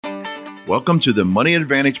Welcome to the Money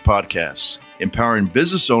Advantage Podcast, empowering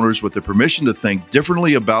business owners with the permission to think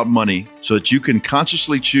differently about money so that you can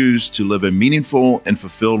consciously choose to live a meaningful and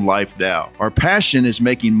fulfilled life now. Our passion is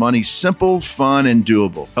making money simple, fun, and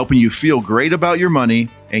doable, helping you feel great about your money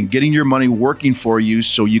and getting your money working for you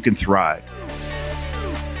so you can thrive.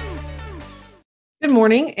 Good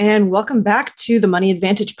morning and welcome back to the Money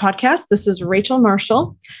Advantage Podcast. This is Rachel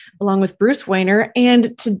Marshall along with Bruce Weiner,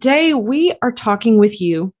 and today we are talking with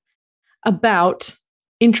you about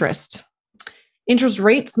interest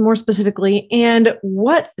rates more specifically, and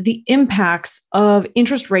what the impacts of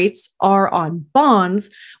interest rates are on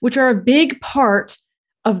bonds, which are a big part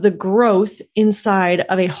of the growth inside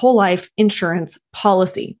of a whole life insurance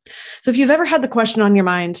policy. So if you've ever had the question on your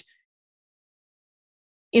mind,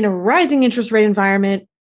 in a rising interest rate environment,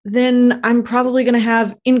 then I'm probably going to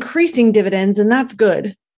have increasing dividends, and that's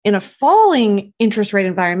good. In a falling interest rate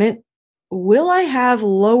environment, will I have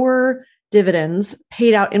lower dividends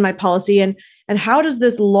paid out in my policy? And how does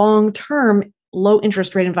this long-term low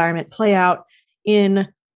interest rate environment play out in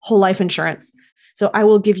whole life insurance? So I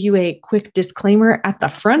will give you a quick disclaimer at the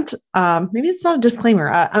front. Maybe it's not a disclaimer.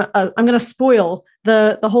 I'm going to spoil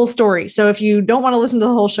the whole story. So if you don't want to listen to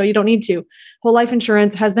the whole show, you don't need to. Whole life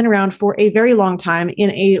insurance has been around for a very long time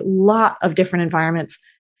in a lot of different environments,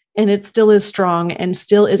 and it still is strong and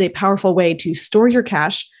still is a powerful way to store your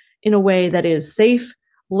cash in a way that is safe,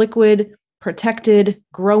 liquid, protected,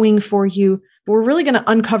 growing for you. But we're really going to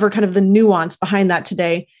uncover kind of the nuance behind that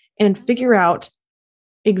today and figure out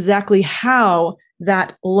exactly how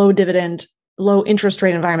that low dividend, low interest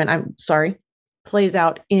rate environment, plays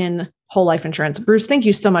out in whole life insurance. Bruce, thank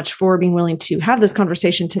you so much for being willing to have this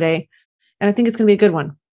conversation today. And I think it's going to be a good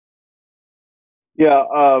one. Yeah.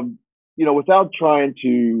 Without trying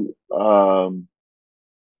to blow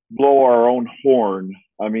our own horn,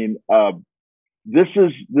 this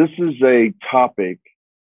is a topic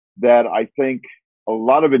that I think a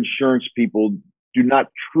lot of insurance people do not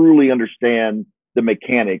truly understand the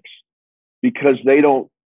mechanics, because they don't,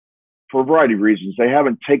 for a variety of reasons. They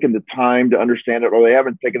haven't taken the time to understand it, or they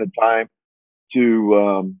haven't taken the time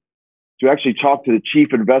to actually talk to the chief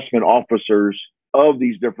investment officers of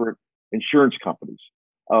these different insurance companies.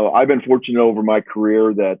 I've been fortunate over my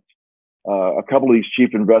career that a couple of these chief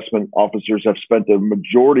investment officers have spent a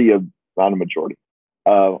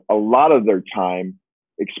lot of their time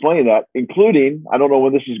explaining that, including, I don't know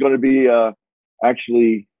when this is going to be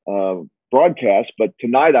broadcast, but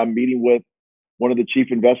tonight I'm meeting with one of the chief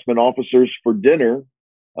investment officers for dinner,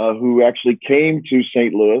 who actually came to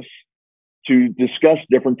St. Louis to discuss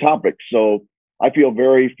different topics. So I feel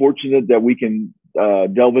very fortunate that we can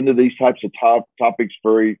delve into these types of topics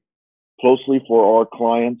very closely for our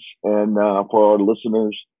clients and for our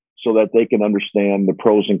listeners, so that they can understand the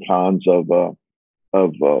pros and cons of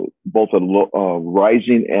both a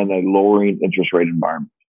rising and a lowering interest rate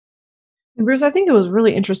environment. And Bruce, I think it was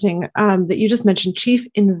really interesting that you just mentioned chief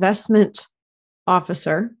investment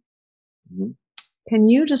officer. Mm-hmm. Can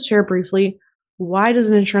you just share briefly, why does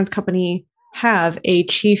an insurance company have a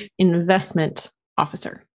chief investment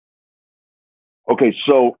officer? Okay,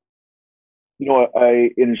 so an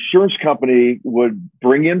insurance company would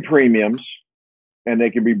bring in premiums, and they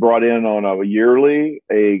can be brought in on a yearly,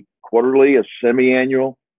 a quarterly, a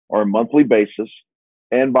semi-annual, or a monthly basis.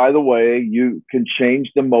 And by the way, you can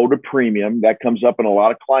change the mode of premium. That comes up in a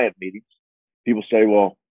lot of client meetings. People say,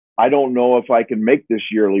 well, I don't know if I can make this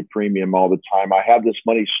yearly premium all the time. I have this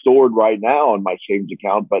money stored right now in my savings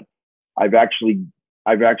account, but I've actually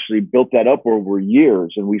built that up over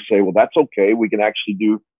years. And we say, well, that's okay. We can actually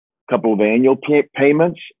do a couple of annual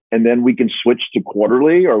payments, and then we can switch to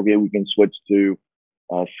quarterly, or we can switch to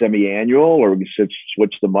semi-annual, or we can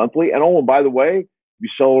switch to monthly. And oh, by the way, if you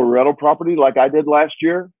sell a rental property like I did last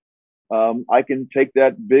year, I can take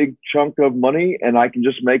that big chunk of money and I can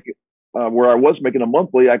just make where I was making a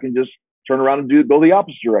monthly, I can just turn around and go the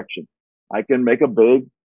opposite direction. I can make a big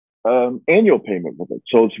annual payment with it.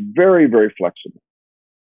 So it's very, very flexible.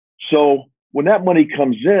 So when that money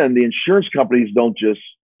comes in, the insurance companies don't just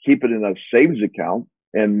keep it in a savings account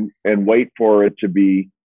and wait for it to be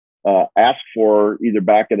asked for either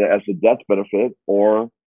back as a death benefit or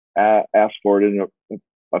ask for it in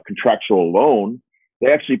a contractual loan.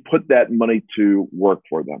 They actually put that money to work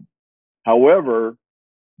for them. However,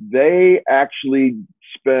 they actually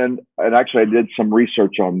spend, and actually I did some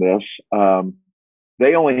research on this,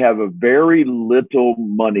 they only have a very little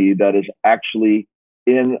money that is actually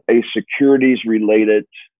in a securities related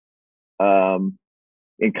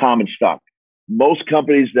in common stock. Most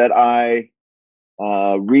companies that I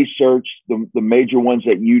researched, the major ones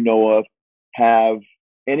that you know of, have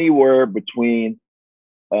anywhere between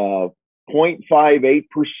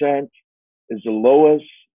 0.58% is the lowest,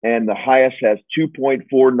 and the highest has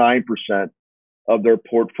 2.49% of their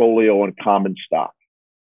portfolio in common stock.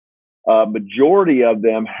 Majority of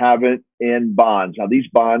them have it in bonds. Now, these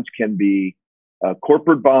bonds can be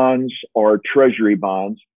corporate bonds or treasury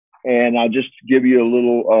bonds. And I'll just give you a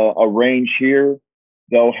little a range here.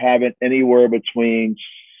 They'll have it anywhere between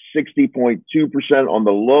 60.2% on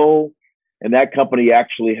the low, and that company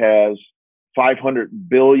actually has $500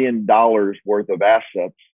 billion worth of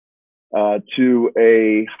assets to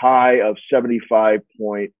a high of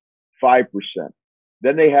 75.5%.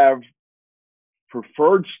 Then they have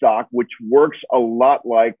preferred stock, which works a lot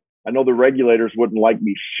like, I know the regulators wouldn't like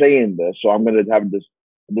me saying this, so I'm going to have this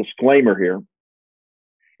disclaimer here.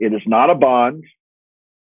 It is not a bond,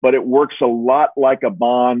 but it works a lot like a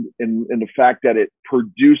bond in the fact that it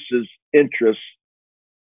produces interest,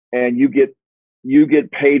 and you get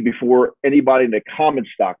paid before anybody in the common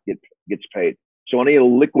stock gets paid. So any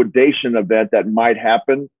liquidation event that might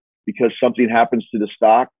happen because something happens to the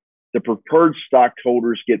stock, the preferred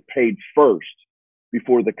stockholders get paid first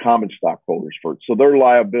before the common stockholders first. So their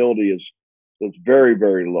liability is very,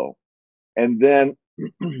 very low. And then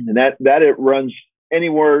and that it runs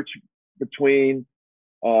anywhere between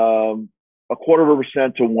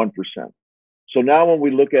 0.25% to 1%. So now when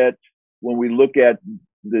we look at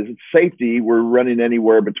the safety, we're running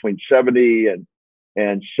anywhere between 70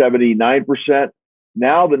 and 79%.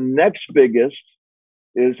 Now the next biggest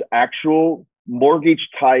is actual mortgage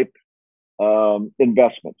type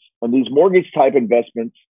investments. And these mortgage type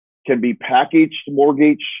investments can be packaged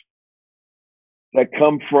mortgage that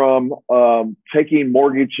come from taking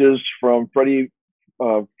mortgages from Freddie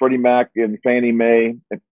Mac and Fannie Mae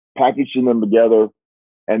and packaging them together.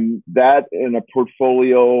 And that in a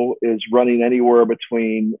portfolio is running anywhere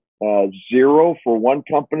between 0 for one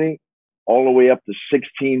company all the way up to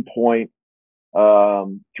 16.3%.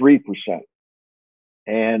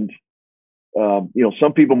 And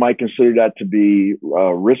some people might consider that to be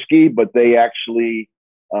risky, but they actually,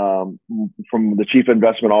 from the chief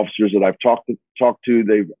investment officers that I've talked to,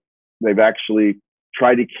 they've actually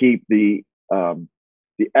tried to keep the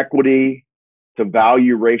equity to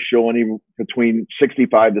value ratio anywhere between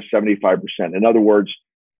 65 to 75%. In other words,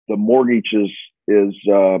 the mortgage has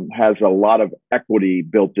a lot of equity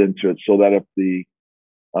built into it, so that if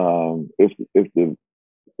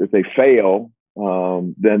they fail,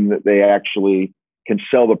 then they actually can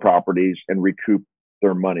sell the properties and recoup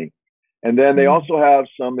their money. And then they also have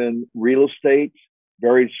some in real estate,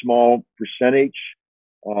 very small percentage,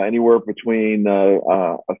 anywhere between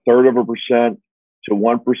 0.33% to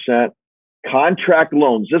 1%. Contract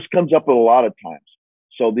loans. This comes up a lot of times.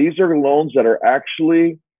 So these are loans that are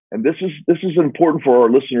actually, and this is important for our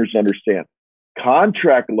listeners to understand.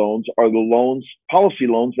 Contract loans are the loans, policy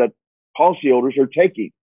loans that policyholders are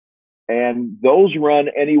taking. And those run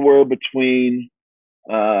anywhere between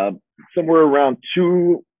somewhere around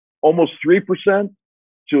almost 3%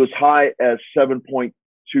 to as high as 7.24%.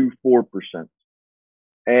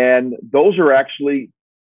 And those are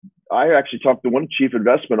I actually talked to one chief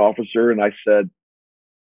investment officer and I said,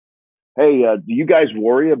 hey, do you guys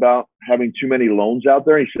worry about having too many loans out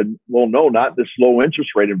there? And he said, well, no, not this low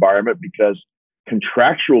interest rate environment, because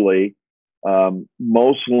contractually,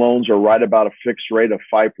 most loans are right about a fixed rate of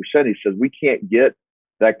 5%. He says, we can't get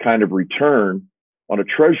that kind of return on a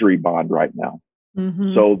treasury bond right now.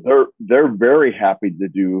 Mm-hmm. So they're very happy to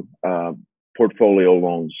do portfolio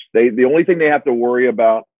loans. The only thing they have to worry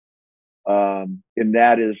about in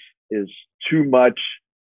that is too much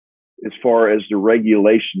as far as the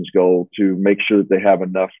regulations go to make sure that they have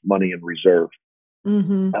enough money in reserve.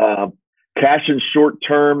 Mm-hmm. Cash and short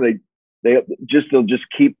term, they'll just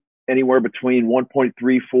keep anywhere between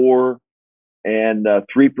 1.34 and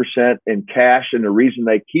 3% in cash. And the reason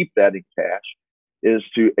they keep that in cash is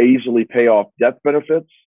to easily pay off death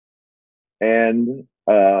benefits and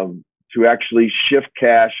to actually shift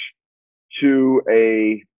cash to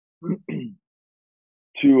a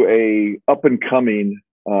up and coming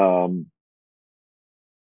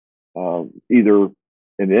either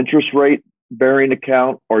an interest rate bearing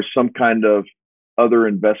account or some kind of other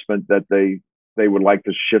investment that they would like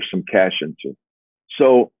to shift some cash into.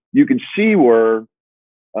 So you can see where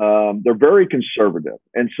they're very conservative.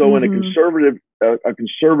 And so mm-hmm. in a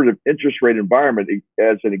conservative interest rate environment,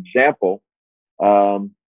 as an example,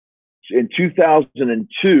 in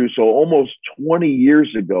 2002, so almost 20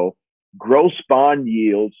 years ago, gross bond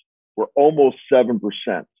yields were almost 7%.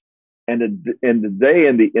 And today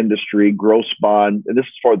in the industry, gross bond, and this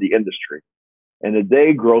is for the industry, and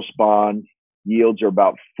today gross bond yields are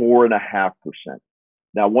about 4.5%.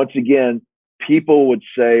 Now, once again, people would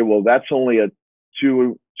say, well, that's only a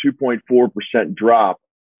 2.4% drop,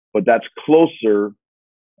 but that's closer.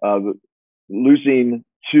 Losing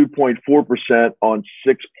 2.4% on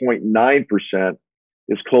 6.9%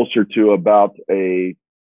 is closer to about a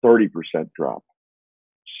 30% drop.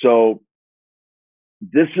 So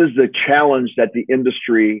this is the challenge that the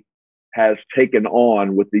industry has taken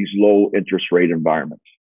on with these low interest rate environments.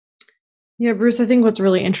 Yeah, Bruce, I think what's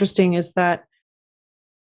really interesting is that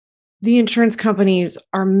the insurance companies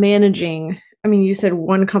are managing, I mean, you said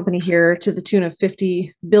one company here to the tune of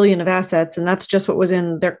 50 billion of assets, and that's just what was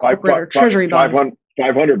in their corporate or treasury bonds.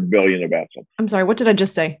 500 billion of assets. I'm sorry, what did I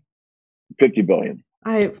just say? 50 billion.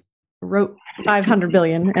 I wrote 500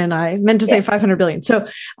 billion and I meant to say 500 billion. So,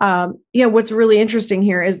 what's really interesting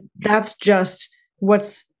here is that's just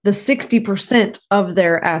what's the 60% of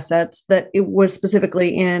their assets that it was specifically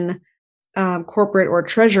in corporate or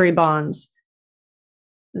treasury bonds.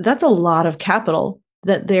 That's a lot of capital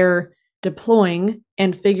that they're deploying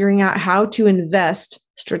and figuring out how to invest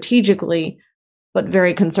strategically, but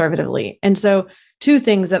very conservatively. And so two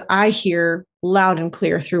things that I hear loud and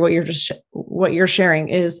clear through what you're sharing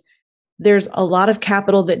is there's a lot of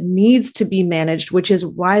capital that needs to be managed, which is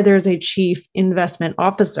why there's a chief investment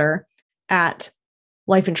officer at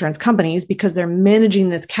life insurance companies, because they're managing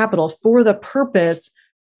this capital for the purpose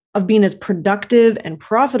of being as productive and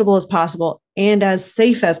profitable as possible and as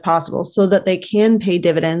safe as possible so that they can pay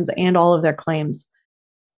dividends and all of their claims.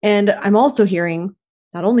 And I'm also hearing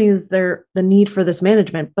not only is there the need for this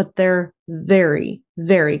management, but they're very,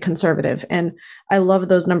 very conservative. And I love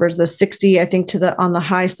those numbers. The 60, I think on the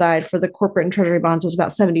high side for the corporate and treasury bonds was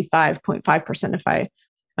about 75.5%, if I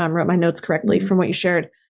wrote my notes correctly from what you shared.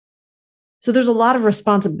 So there's a lot of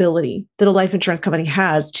responsibility that a life insurance company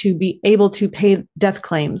has to be able to pay death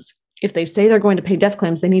claims. If they say they're going to pay death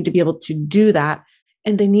claims, they need to be able to do that.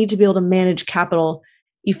 And they need to be able to manage capital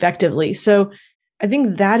effectively. So I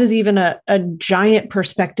think that is even a giant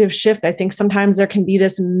perspective shift. I think sometimes there can be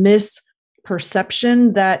this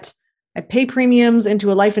misperception that I pay premiums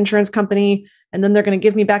into a life insurance company, and then they're going to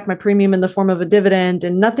give me back my premium in the form of a dividend,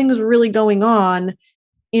 and nothing's really going on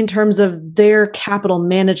in terms of their capital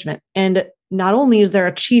management. And not only is there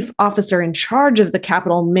a chief officer in charge of the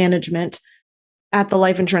capital management at the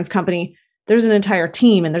life insurance company, there's an entire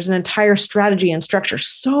team and there's an entire strategy and structure,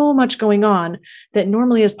 so much going on that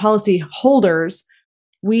normally as policy holders,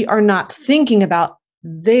 we are not thinking about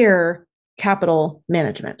their capital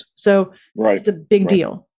management. So It's a big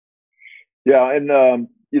deal. Yeah. And,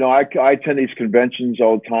 I attend these conventions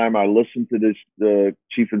all the time. I listen to the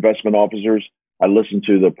chief investment officers. I listen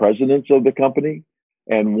to the presidents of the company.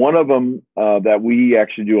 And one of them that we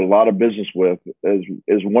actually do a lot of business with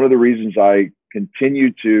is one of the reasons I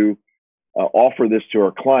continue to offer this to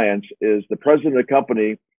our clients is the president of the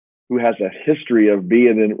company who has a history of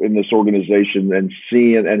being in this organization and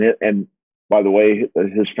seeing, and by the way,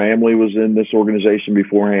 his family was in this organization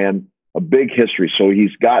beforehand, a big history. So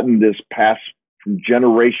he's gotten this pass from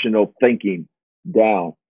generational thinking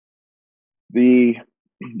down. The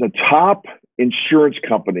top insurance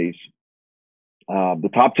companies, the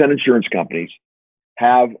top 10 insurance companies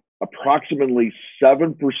have approximately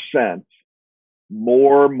 7%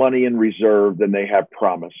 more money in reserve than they have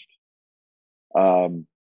promised.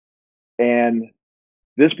 And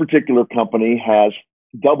this particular company has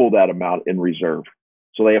double that amount in reserve.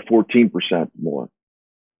 So they have 14% more.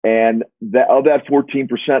 And of that 14%,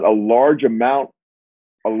 a larger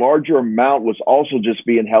amount was also just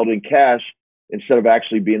being held in cash instead of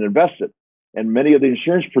actually being invested. And many of the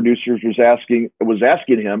insurance producers was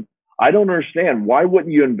asking him, I don't understand. Why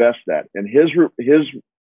wouldn't you invest that? And his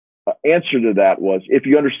answer to that was, if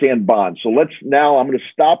you understand bonds. So I'm going to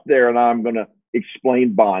stop there and I'm going to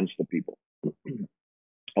explain bonds to people.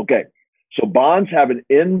 Okay. So bonds have an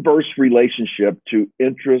inverse relationship to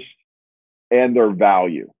interest and their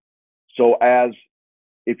value. So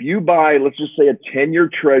if you buy, let's just say a 10-year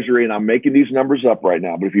treasury, and I'm making these numbers up right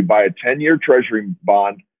now, but if you buy a 10-year treasury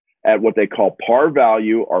bond at what they call par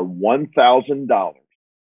value or $1,000,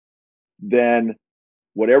 then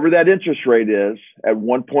whatever that interest rate is at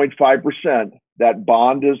 1.5%, that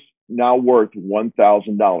bond is now worth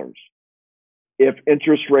 $1,000. If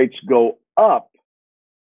interest rates go up,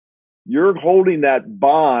 you're holding that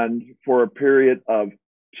bond for a period of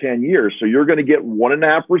 10 years. So you're going to get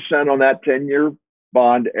 1.5% on that 10-year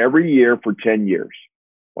bond every year for 10 years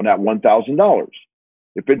on that $1,000.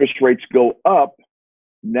 If interest rates go up,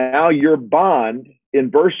 now your bond,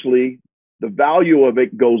 inversely, the value of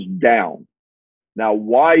it goes down. Now,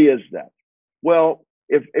 why is that? Well,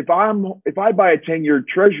 if I buy a 10-year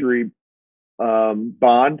treasury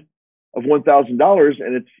bond of $1,000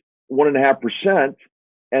 and 1.5%,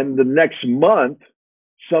 and the next month,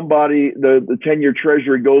 the 10-year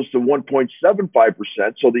treasury goes to 1.75%,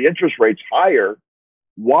 so the interest rate's higher.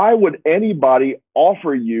 Why would anybody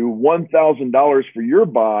offer you $1,000 for your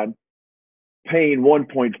bond paying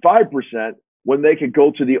 1.5% when they could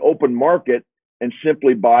go to the open market and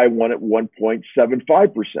simply buy one at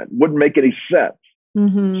 1.75%? Wouldn't make any sense.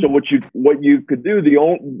 Mm-hmm. So what you could do,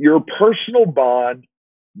 your personal bond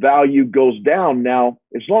value goes down. Now,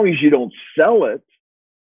 as long as you don't sell it,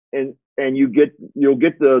 and you'll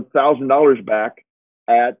get the $1,000 back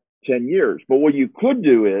at 10 years. But what you could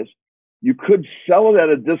do is you could sell it at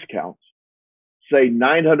a discount, say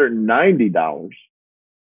 $990,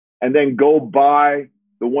 and then go buy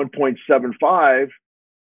the 1.75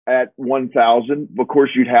 at $1,000. Of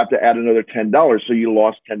course, you'd have to add another $10, so you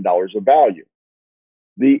lost $10 of value.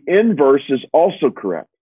 The inverse is also correct.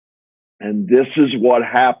 And this is what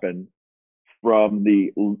happened from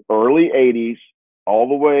the early 80s all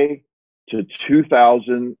the way to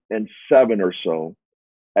 2007 or so.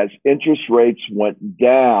 As interest rates went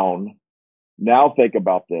down, now think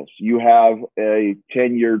about this. You have a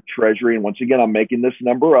 10-year treasury, and once again, I'm making this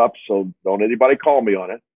number up, so don't anybody call me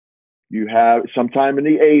on it. You have, sometime in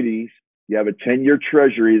the 80s, you have a 10-year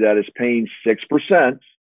treasury that is paying 6%.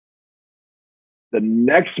 The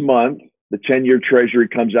next month, the 10-year treasury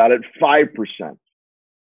comes out at 5%.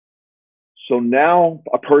 So now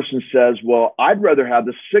a person says, well, I'd rather have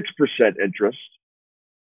the 6% interest.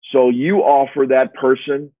 So you offer that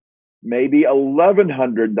person maybe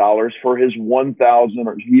 $1,100 for his $1,000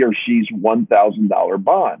 or he or she's $1,000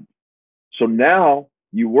 bond. So now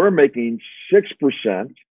you were making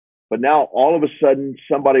 6%, but now all of a sudden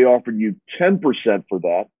somebody offered you 10% for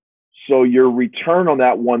that. So your return on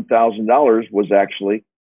that $1,000 was actually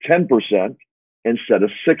 10% instead of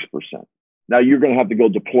 6%. Now you're going to have to go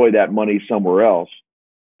deploy that money somewhere else.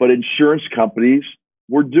 But insurance companies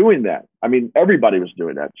were doing that. I mean, everybody was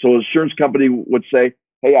doing that. So an insurance company would say,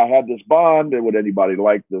 hey, I have this bond. And would anybody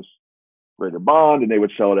like this greater bond? And they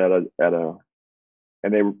would sell it at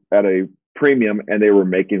a premium, and they were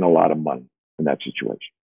making a lot of money in that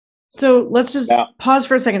situation. So let's just pause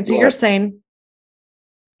for a second. So you're saying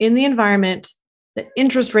in the environment that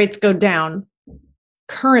interest rates go down,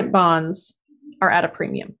 current bonds are at a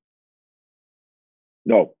premium.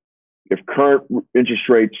 No. If current interest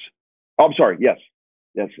rates, I'm sorry, yes.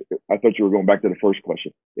 I thought you were going back to the first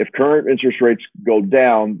question. If current interest rates go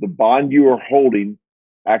down, the bond you are holding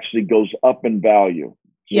actually goes up in value.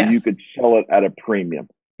 So yes. You could sell it at a premium.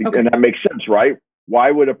 Okay. And that makes sense, right? Why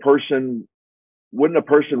would wouldn't a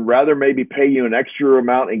person rather maybe pay you an extra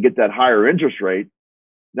amount and get that higher interest rate?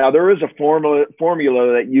 Now there is a formula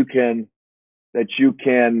that you can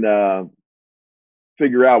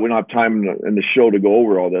figure out. We don't have time in the show to go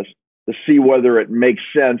over all this to see whether it makes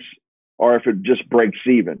sense or if it just breaks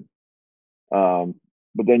even. But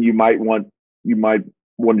then you might want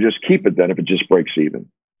to just keep it then if it just breaks even.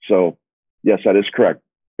 So yes, that is correct.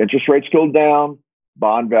 Interest rates go down,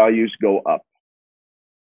 bond values go up.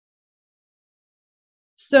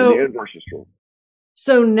 So the inverse is true.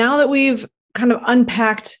 So now that we've kind of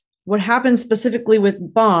unpacked what happens specifically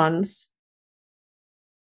with bonds,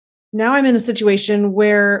 now I'm in a situation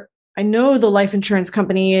where I know the life insurance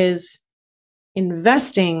company is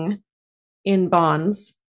investing in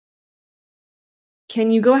bonds.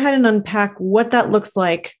 Can you go ahead and unpack what that looks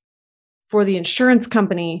like for the insurance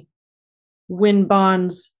company when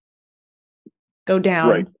bonds go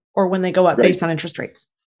down or when they go up based on interest rates?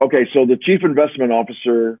 Okay, so the chief investment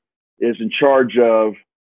officer is in charge of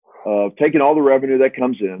taking all the revenue that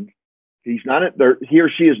comes in. He or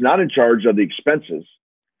she is not in charge of the expenses.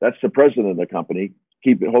 That's the president of the company,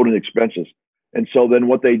 holding expenses. And so then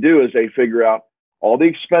what they do is they figure out all the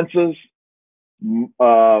expenses,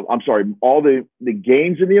 all the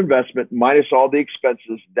gains in the investment minus all the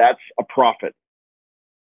expenses. That's a profit.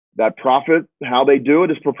 That profit, how they do it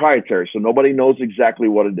is proprietary, so nobody knows exactly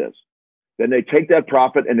what it is. Then they take that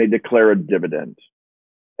profit and they declare a dividend.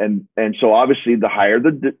 And so obviously the higher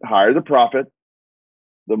the profit,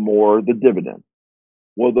 the more the dividend.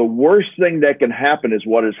 Well, the worst thing that can happen is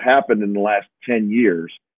what has happened in the last 10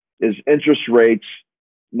 years is interest rates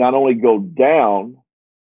not only go down,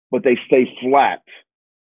 but they stay flat.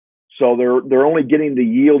 So they're only getting the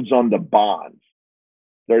yields on the bonds.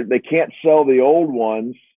 They can't sell the old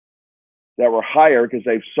ones that were higher because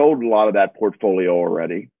they've sold a lot of that portfolio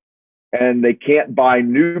already. And they can't buy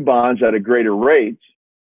new bonds at a greater rate.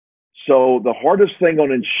 So the hardest thing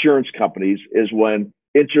on insurance companies is when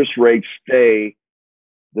interest rates stay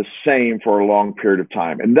the same for a long period of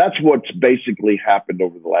time. And that's what's basically happened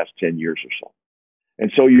over the last 10 years or so.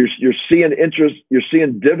 And so you're seeing interest, you're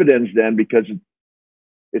seeing dividends then, because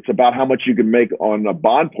it's about how much you can make on a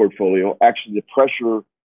bond portfolio. Actually, the pressure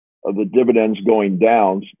of the dividends going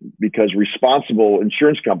down, because responsible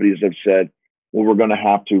insurance companies have said, well, we're going to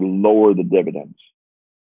have to lower the dividends.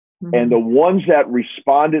 Mm-hmm. And the ones that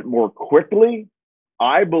responded more quickly,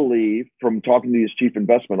 I believe, from talking to these chief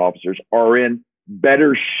investment officers, are in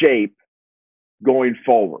better shape going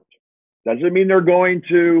forward. Doesn't mean they're going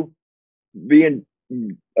to be in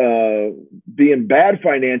bad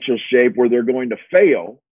financial shape where they're going to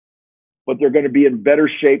fail, but they're going to be in better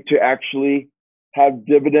shape to actually have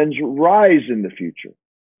dividends rise in the future.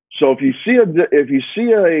 So if you see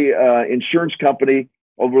a insurance company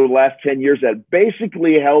over the last 10 years that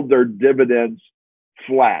basically held their dividends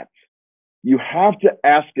flat, you have to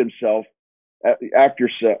ask yourself,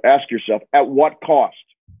 at what cost?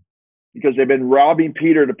 Because they've been robbing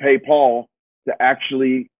Peter to pay Paul to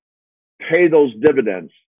actually pay those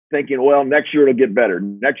dividends, thinking, well, next year it'll get better.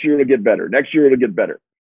 Next year it'll get better. Next year it'll get better.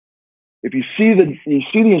 If you see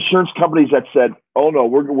the insurance companies that said, oh no,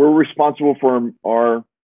 we're responsible for our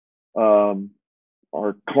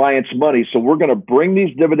clients' money, so we're going to bring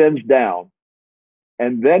these dividends down,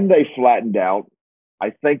 and then they flattened out,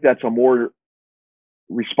 I think that's a more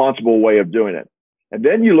responsible way of doing it. And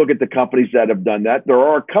then you look at the companies that have done that. There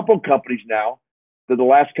are a couple companies now that the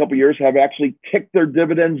last couple of years have actually ticked their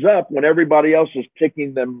dividends up when everybody else is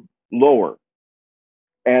ticking them lower.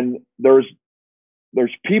 And there's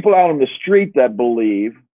people out on the street that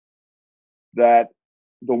believe that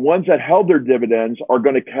the ones that held their dividends are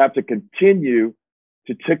going to have to continue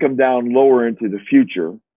to tick them down lower into the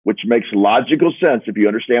future, which makes logical sense if you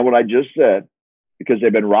understand what I just said, because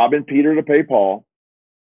they've been robbing Peter to pay Paul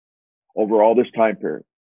over all this time period.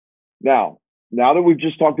 Now that we've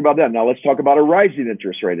just talked about that, now let's talk about a rising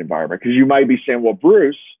interest rate environment, because you might be saying, well,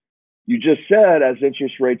 Bruce, you just said as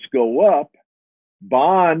interest rates go up,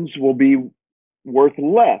 bonds will be worth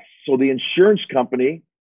less. So the insurance company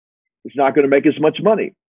is not going to make as much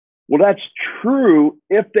money. Well, that's true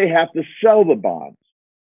if they have to sell the bonds.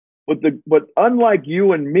 But unlike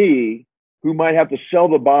you and me, who might have to sell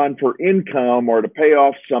the bond for income or to pay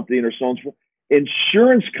off something or so on,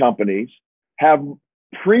 insurance companies have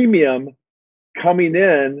premium coming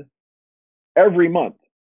in every month.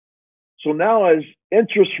 So now as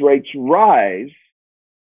interest rates rise,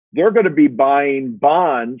 they're going to be buying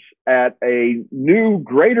bonds at a new,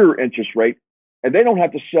 greater interest rate, and they don't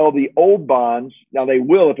have to sell the old bonds. Now, they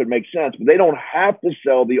will if it makes sense, but they don't have to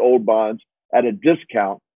sell the old bonds at a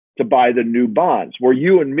discount to buy the new bonds. Where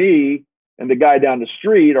you and me and the guy down the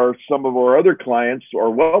street or some of our other clients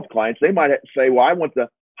or wealth clients, they might say, well, I want the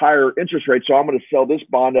higher interest rate, so I'm going to sell this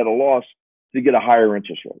bond at a loss to get a higher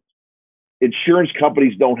interest rate. Insurance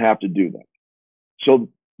companies don't have to do that. So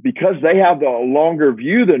because they have a longer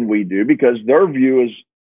view than we do, because their view is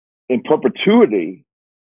in perpetuity,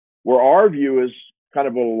 where our view is kind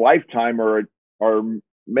of a lifetime or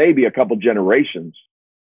maybe a couple generations,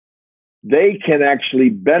 they can actually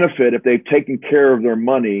benefit if they've taken care of their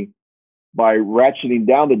money by ratcheting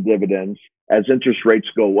down the dividends. As interest rates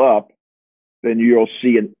go up, then you'll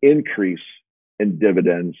see an increase in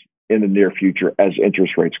dividends in the near future as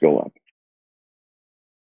interest rates go up.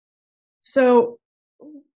 So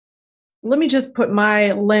let me just put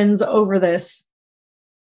my lens over this,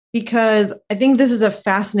 because I think this is a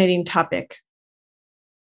fascinating topic.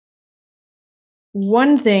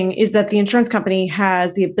 One thing is that the insurance company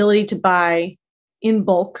has the ability to buy in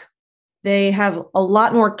bulk. They have a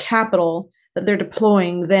lot more capital that they're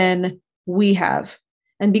deploying than we have.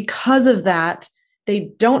 And because of that,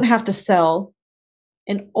 they don't have to sell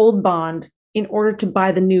an old bond in order to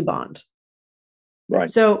buy the new bond. Right.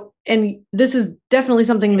 So, and this is definitely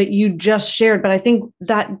something that you just shared, but I think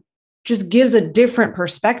that just gives a different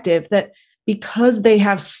perspective, that because they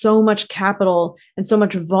have so much capital and so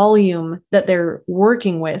much volume that they're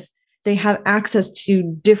working with, they have access to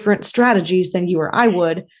different strategies than you or I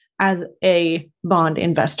would as a bond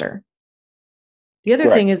investor. The other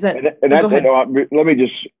thing is that, let me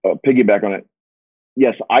just piggyback on it.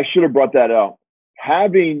 Yes, I should have brought that out.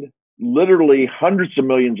 Having literally hundreds of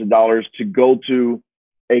millions of dollars to go to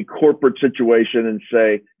a corporate situation and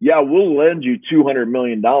say, yeah, we'll lend you $200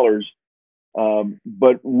 million,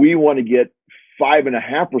 but we want to get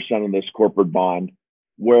 5.5% on this corporate bond,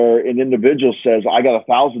 where an individual says, I got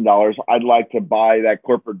 $1,000. I'd like to buy that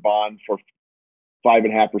corporate bond for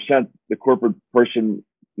 5.5%. The corporate person,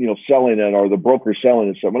 selling it, or the broker selling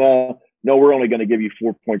it, said, well, no, we're only going to give you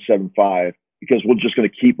 4.75 because we're just going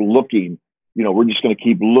to keep looking. We're just going to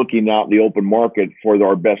keep looking out in the open market for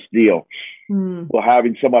our best deal. Well,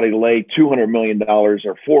 having somebody lay $200 million or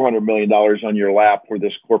 $400 million on your lap for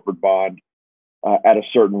this corporate bond at a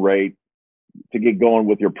certain rate to get going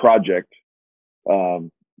with your project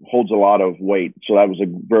holds a lot of weight. So that was a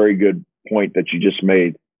very good point that you just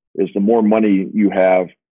made, is the more money you have,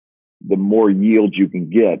 the more yield you can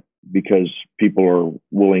get, because people are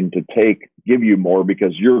willing to give you more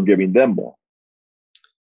because you're giving them more.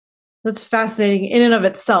 That's fascinating in and of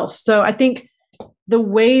itself. So I think the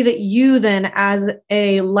way that you then, as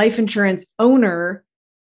a life insurance owner,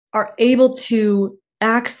 are able to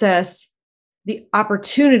access the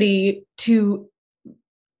opportunity to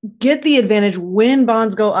get the advantage when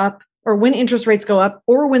bonds go up or when interest rates go up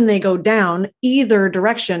or when they go down, either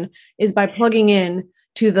direction, is by plugging in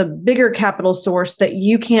to the bigger capital source that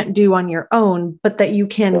you can't do on your own, but that you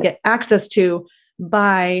can get access to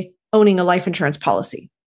by owning a life insurance policy.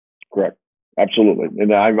 Correct. Absolutely.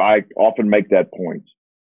 And I often make that point,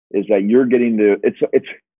 is that you're getting it's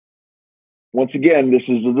once again, this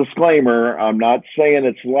is a disclaimer. I'm not saying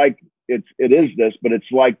it is this, but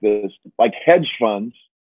it's like this, like hedge funds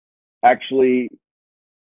actually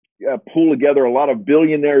pool together a lot of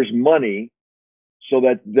billionaires' money so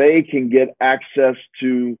that they can get access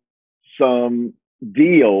to some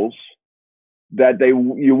deals that they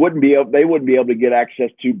wouldn't be able to get access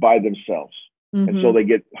to by themselves. Mm-hmm. And so they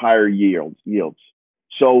get higher yields.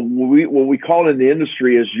 So what we call it in the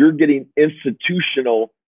industry is you're getting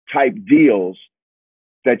institutional type deals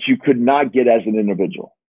that you could not get as an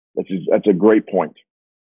individual. That's a great point.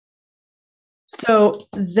 So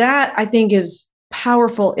that, I think, is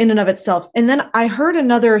powerful in and of itself. And then I heard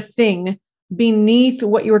another thing beneath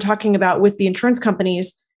what you were talking about with the insurance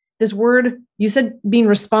companies. This word, you said being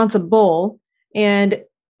responsible and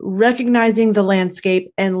recognizing the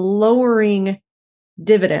landscape and lowering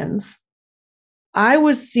dividends. I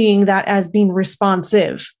was seeing that as being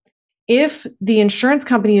responsive. If the insurance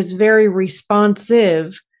company is very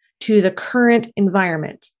responsive to the current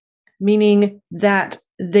environment, meaning that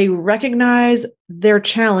they recognize their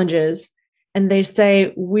challenges and they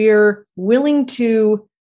say, we're willing to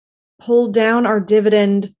pull down our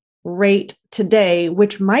dividend rate today,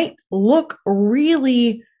 which might look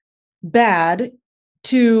really bad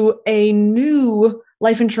to a new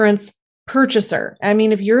life insurance purchaser. I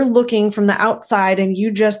mean, if you're looking from the outside and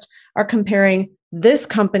you just are comparing, this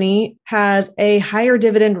company has a higher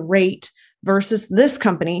dividend rate versus this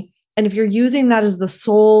company, and if you're using that as the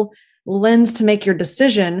sole lens to make your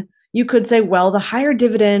decision, you could say, well, the higher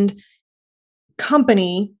dividend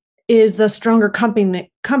company is the stronger company,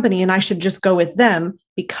 and I should just go with them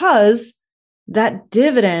because that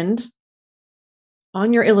dividend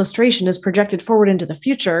on your illustration is projected forward into the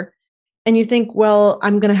future. And you think, well,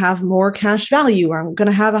 I'm going to have more cash value, or I'm going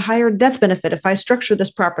to have a higher death benefit if I structure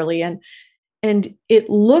this properly. And it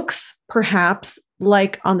looks perhaps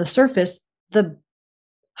like on the surface, the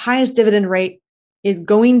highest dividend rate is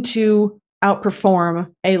going to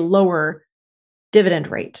outperform a lower dividend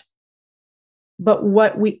rate. But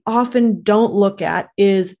what we often don't look at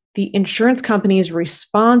is the insurance company's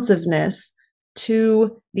responsiveness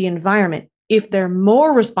to the environment. If they're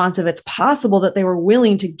more responsive, it's possible that they were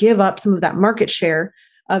willing to give up some of that market share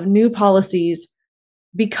of new policies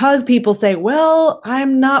because people say, well,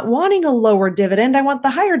 I'm not wanting a lower dividend. I want the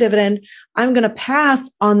higher dividend. I'm going to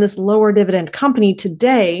pass on this lower dividend company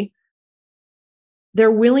today.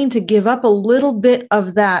 They're willing to give up a little bit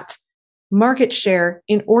of that market share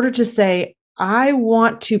in order to say, I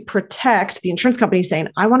want to protect, the insurance company saying,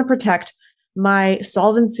 I want to protect my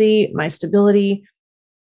solvency, my stability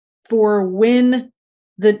for when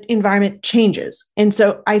the environment changes. And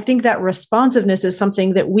so I think that responsiveness is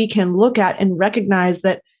something that we can look at and recognize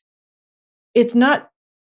that it's not,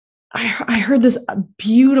 I heard this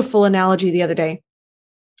beautiful analogy the other day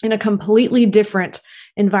in a completely different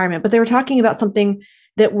environment, but they were talking about something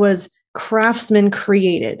that was craftsman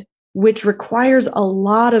created, which requires a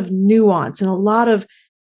lot of nuance and a lot of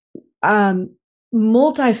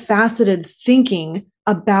multifaceted thinking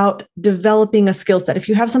about developing a skill set. If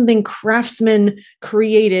you have something craftsman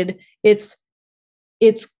created, it's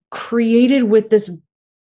created with this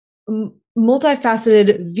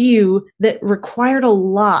multifaceted view that required a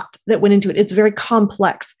lot that went into it. It's very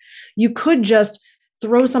complex. You could just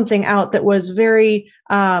throw something out that was very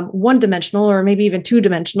one-dimensional or maybe even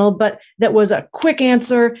two-dimensional, but that was a quick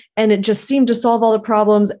answer and it just seemed to solve all the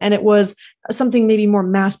problems, and it was something maybe more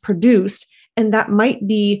mass-produced, and that might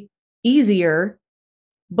be easier,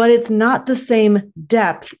 but it's not the same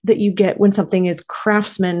depth that you get when something is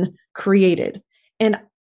craftsman created. And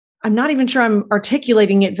I'm not even sure I'm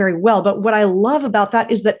articulating it very well, but what I love about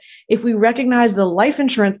that is that if we recognize the life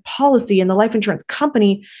insurance policy and the life insurance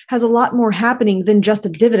company has a lot more happening than just a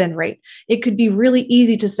dividend rate, it could be really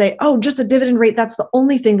easy to say, oh, just a dividend rate, that's the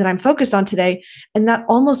only thing that I'm focused on today. And that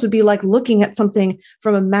almost would be like looking at something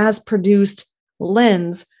from a mass-produced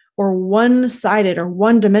lens or one-sided or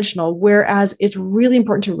one-dimensional, whereas it's really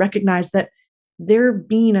important to recognize that they're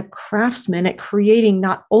being a craftsman at creating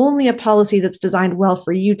not only a policy that's designed well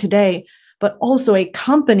for you today, but also a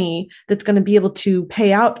company that's going to be able to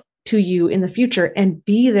pay out to you in the future and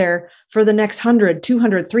be there for the next 100,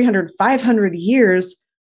 200, 300, 500 years.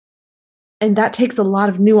 And that takes a lot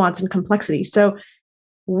of nuance and complexity. So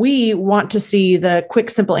we want to see the quick,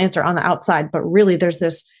 simple answer on the outside, but really there's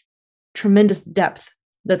this tremendous depth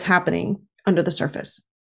that's happening under the surface.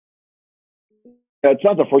 It's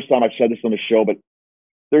not the first time I've said this on the show, but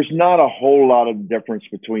there's not a whole lot of difference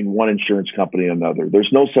between one insurance company and another.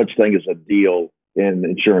 There's no such thing as a deal in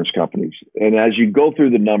insurance companies. And as you go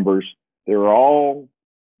through the numbers, they're all,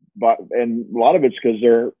 and a lot of it's because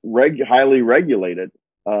they're highly regulated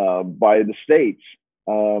by the states.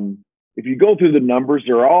 If you go through the numbers,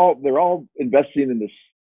 they're all investing in the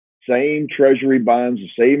same treasury bonds,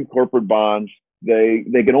 the same corporate bonds. They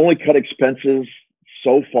can only cut expenses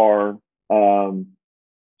so far.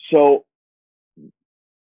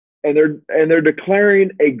 And they're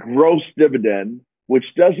declaring a gross dividend, which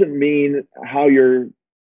doesn't mean how your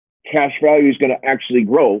cash value is going to actually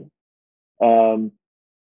grow,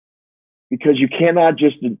 because you cannot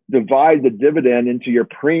just divide the dividend into your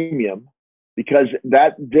premium, because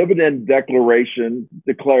that dividend declaration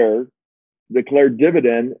declared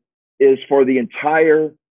dividend is for the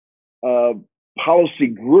entire policy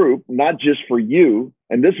group, not just for you.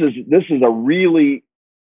 And this is a really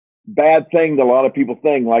bad thing that a lot of people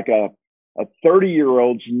think, like a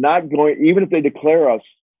 30-year-old's not going, even if they declare a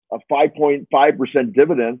 5.5%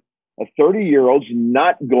 dividend, a 30-year-old's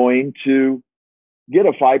not going to get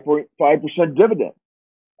a 5.5% dividend.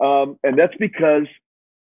 And that's because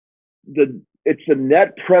it's the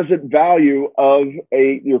net present value of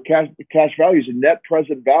your cash value is a net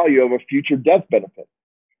present value of a future death benefit.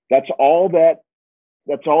 That's all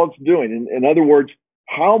it's doing. In other words,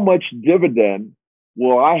 how much dividend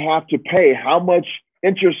will I have to pay? How much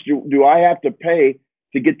interest do I have to pay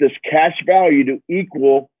to get this cash value to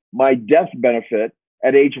equal my death benefit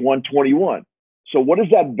at age 121? So what is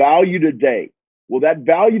that value today? Well, that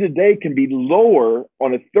value today can be lower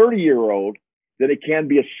on a 30-year-old than it can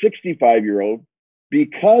be a 65-year-old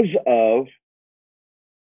because of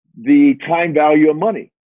the time value of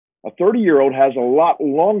money. A 30-year-old has a lot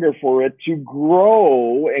longer for it to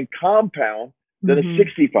grow and compound than a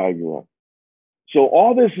 65-year-old. So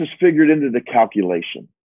all this is figured into the calculation.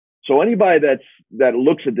 So anybody that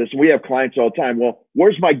looks at this, and we have clients all the time, well,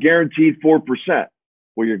 where's my guaranteed 4%?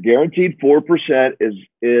 Well, your guaranteed 4%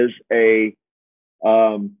 is a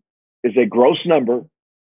gross number.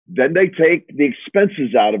 Then they take the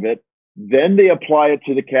expenses out of it. Then they apply it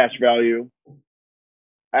to the cash value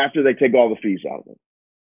after they take all the fees out of it.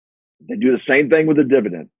 They do the same thing with the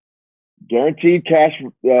dividend. Guaranteed cash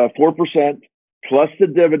 4% plus the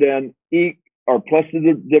dividend plus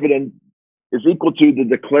the dividend is equal to the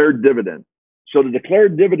declared dividend. So the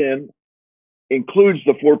declared dividend includes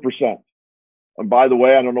the 4%. And by the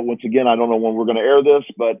way, I don't know when we're going to air this,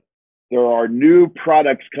 but there are new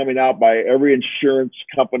products coming out by every insurance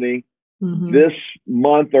company this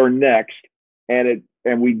month or next. And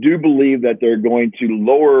we do believe that they're going to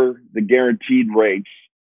lower the guaranteed rates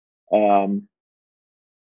to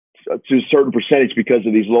a certain percentage because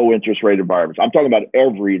of these low interest rate environments. I'm talking about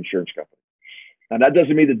every insurance company. And that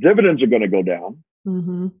doesn't mean the dividends are going to go down,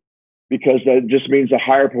 because that just means a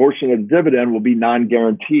higher portion of the dividend will be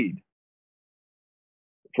non-guaranteed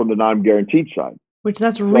from the non-guaranteed side. Which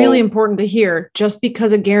that's really important to hear. Just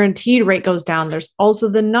because a guaranteed rate goes down, there's also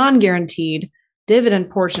the non-guaranteed dividend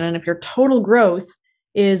portion. And if your total growth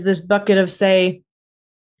is this bucket of, say,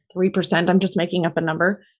 3%, I'm just making up a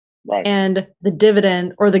number, right, and the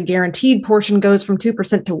dividend or the guaranteed portion goes from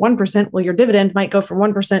 2% to 1%, well, your dividend might go from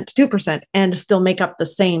 1% to 2% and still make up the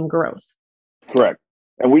same growth. Correct.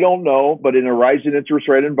 And we don't know, but in a rising interest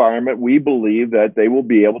rate environment, we believe that they will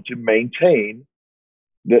be able to maintain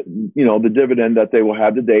the dividend that they will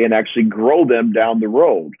have today and actually grow them down the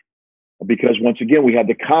road. Because once again, we have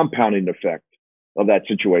the compounding effect of that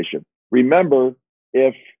situation. Remember,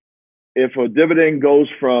 if a dividend goes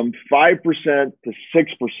from 5% to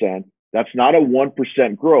 6%, that's not a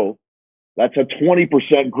 1% growth. That's a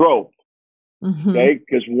 20% growth. Okay?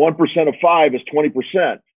 Because 1% of 5 is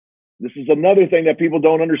 20%. This is another thing that people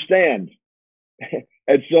don't understand.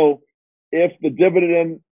 And so if the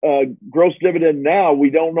dividend gross dividend now, we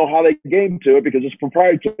don't know how they came to it because it's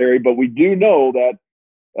proprietary, but we do know that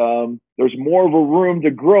there's more of a room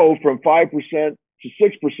to grow from 5% to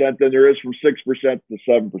 6% than there is from 6% to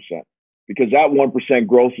 7%, because that 1%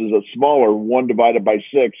 growth is a smaller 1 divided by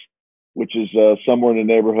 6, which is somewhere in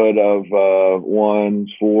the neighborhood of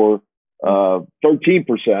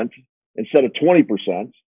 13% instead of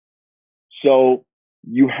 20%. So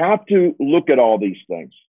you have to look at all these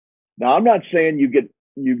things. Now, I'm not saying you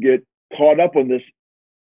get caught up on this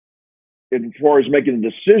as far as making a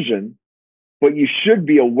decision, but you should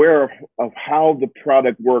be aware of how the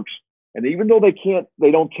product works. And even though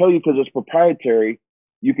they don't tell you because it's proprietary,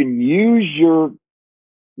 you can use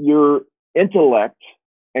your intellect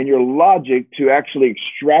and your logic to actually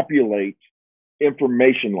extrapolate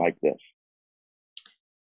information like this.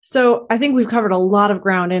 So I think we've covered a lot of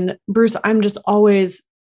ground. And Bruce, I'm just always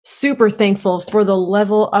super thankful for the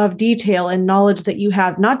level of detail and knowledge that you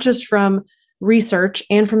have, not just from research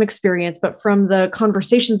and from experience, but from the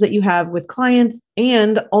conversations that you have with clients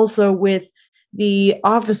and also with the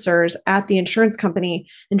officers at the insurance company,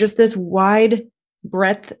 and just this wide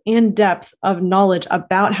breadth and depth of knowledge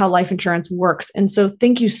about how life insurance works. And so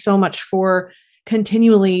thank you so much for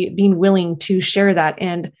continually being willing to share that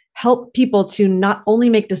and help people to not only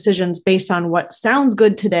make decisions based on what sounds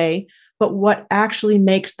good today, but what actually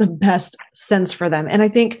makes the best sense for them. And I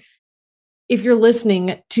think if you're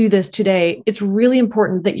listening to this today, it's really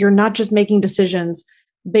important that you're not just making decisions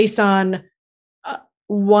based on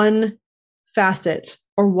one facet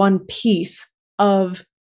or one piece of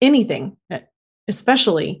anything,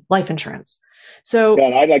 especially life insurance. So,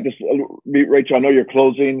 yeah, I'd like to, Rachel, I know you're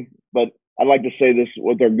closing, but I'd like to say this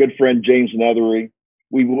with our good friend James Nethery.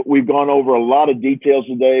 We've gone over a lot of details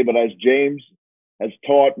today, but as James has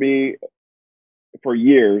taught me for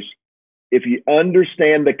years, if you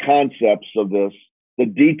understand the concepts of this, the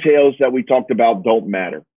details that we talked about don't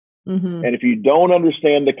matter. Mm-hmm. And if you don't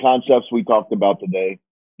understand the concepts we talked about today,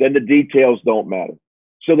 then the details don't matter.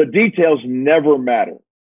 So the details never matter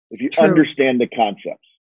if you understand the concepts.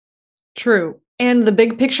 True. And the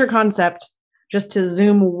big picture concept, just to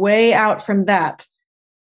zoom way out from that,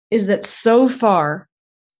 is that so far,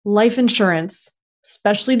 life insurance,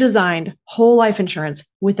 specially designed whole life insurance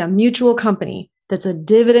with a mutual company that's a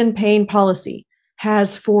dividend paying policy,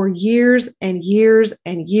 has for years and years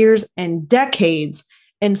and years and decades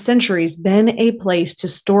and centuries been a place to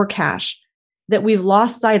store cash that we've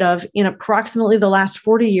lost sight of in approximately the last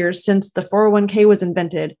 40 years since the 401k was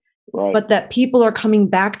invented. Right. But that people are coming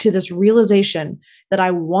back to this realization that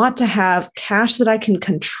I want to have cash that I can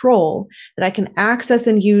control, that I can access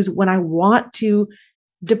and use when I want to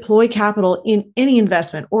deploy capital in any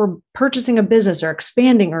investment or purchasing a business or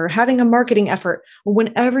expanding or having a marketing effort, or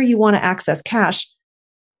whenever you want to access cash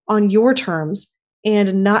on your terms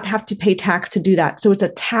and not have to pay tax to do that. So it's a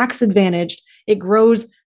tax advantaged. It grows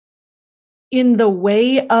in the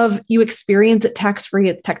way of you experience it tax-free.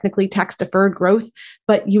 It's technically tax-deferred growth,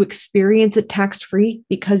 but you experience it tax-free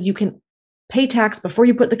because you can pay tax before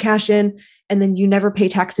you put the cash in, and then you never pay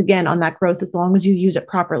tax again on that growth as long as you use it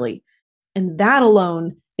properly. And that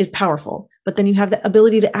alone is powerful. But then you have the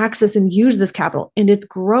ability to access and use this capital, and it's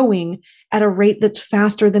growing at a rate that's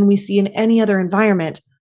faster than we see in any other environment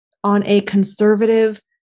on a conservative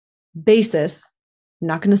basis. I'm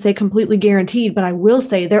not going to say completely guaranteed, but I will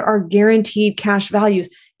say there are guaranteed cash values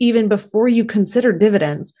even before you consider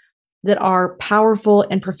dividends that are powerful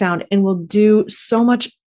and profound and will do so much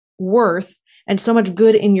worth and so much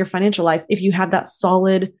good in your financial life if you have that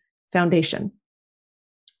solid foundation.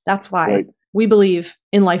 That's why we believe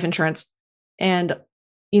in life insurance. And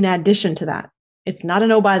in addition to that, it's not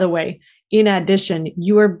an oh, by the way. In addition,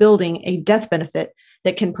 you are building a death benefit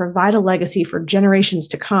that can provide a legacy for generations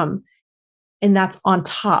to come. And that's on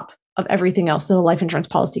top of everything else that a life insurance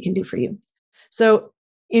policy can do for you. So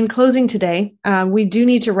in closing today, we do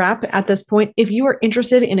need to wrap at this point. If you are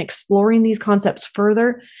interested in exploring these concepts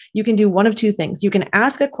further, you can do one of two things. You can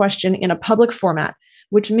ask a question in a public format,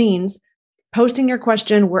 which means posting your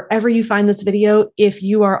question wherever you find this video. If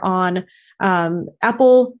you are on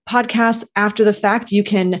Apple Podcasts after the fact, you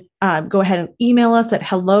can go ahead and email us at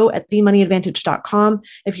hello@themoneyadvantage.com.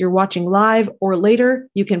 If you're watching live or later,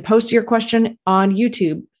 you can post your question on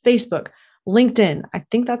YouTube, Facebook, LinkedIn. I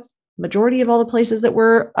think that's majority of all the places that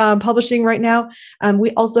we're publishing right now.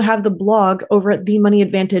 We also have the blog over at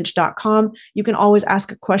themoneyadvantage.com. You can always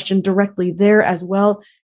ask a question directly there as well.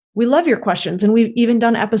 We love your questions, and we've even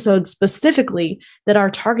done episodes specifically that are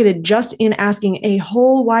targeted just in asking a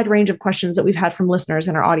whole wide range of questions that we've had from listeners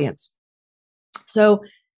in our audience. So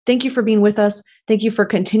thank you for being with us. Thank you for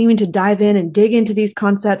continuing to dive in and dig into these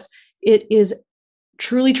concepts. It is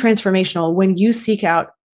truly transformational when you seek out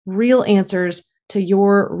real answers to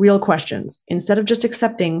your real questions instead of just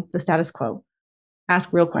accepting the status quo.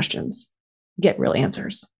 Ask real questions, get real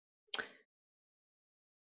answers.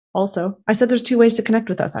 Also, I said there's 2 ways to connect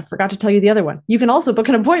with us. I forgot to tell you the other one. You can also book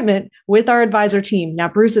an appointment with our advisor team. Now,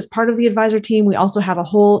 Bruce is part of the advisor team. We also have a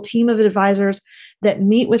whole team of advisors that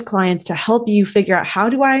meet with clients to help you figure out, how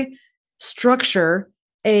do I structure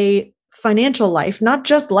a financial life, not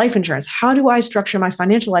just life insurance? How do I structure my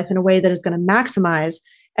financial life in a way that is going to maximize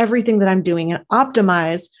everything that I'm doing and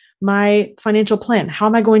optimize my financial plan? How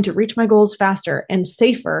am I going to reach my goals faster and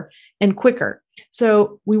safer and quicker?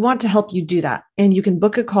 So we want to help you do that. And you can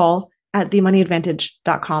book a call at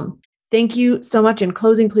themoneyadvantage.com. Thank you so much. In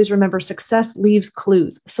closing, please remember, success leaves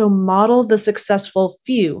clues. So model the successful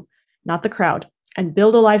few, not the crowd, and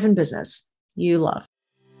build a life and business you love.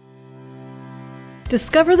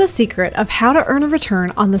 Discover the secret of how to earn a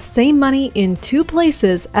return on the same money in 2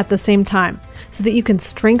 places at the same time so that you can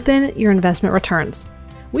strengthen your investment returns.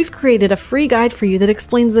 We've created a free guide for you that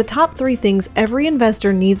explains the top 3 things every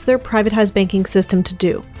investor needs their privatized banking system to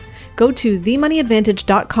do. Go to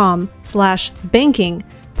themoneyadvantage.com/banking,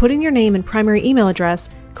 put in your name and primary email address,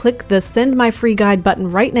 click the Send My Free Guide button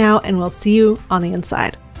right now, and we'll see you on the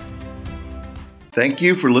inside. Thank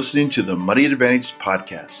you for listening to the Money Advantage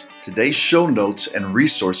podcast. Today's show notes and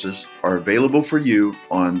resources are available for you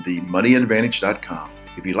on themoneyadvantage.com.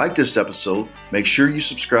 If you like this episode, make sure you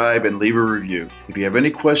subscribe and leave a review. If you have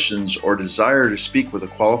any questions or desire to speak with a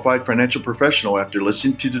qualified financial professional after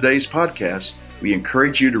listening to today's podcast, we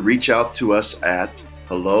encourage you to reach out to us at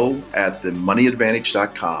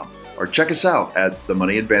hello@themoneyadvantage.com or check us out at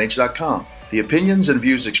themoneyadvantage.com. The opinions and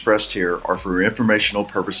views expressed here are for informational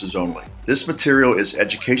purposes only. This material is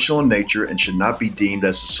educational in nature and should not be deemed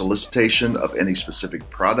as a solicitation of any specific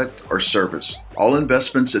product or service. All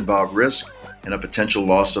investments involve risk and a potential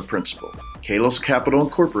loss of principal. Kalos Capital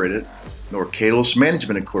Incorporated nor Kalos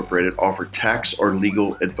Management Incorporated offer tax or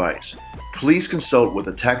legal advice. Please consult with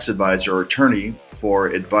a tax advisor or attorney for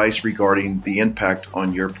advice regarding the impact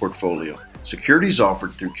on your portfolio. Securities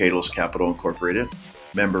offered through Kalos Capital Incorporated,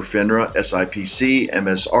 member FINRA, SIPC,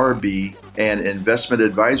 MSRB, and investment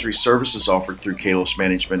advisory services offered through Kalos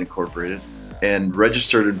Management Incorporated and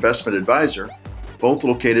registered investment advisor, both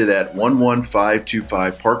located at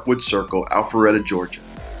 11525 Parkwood Circle, Alpharetta, Georgia.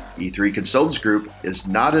 E3 Consultants Group is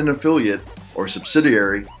not an affiliate or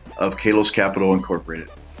subsidiary of Kalos Capital Incorporated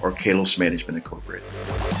or Kalos Management Incorporated.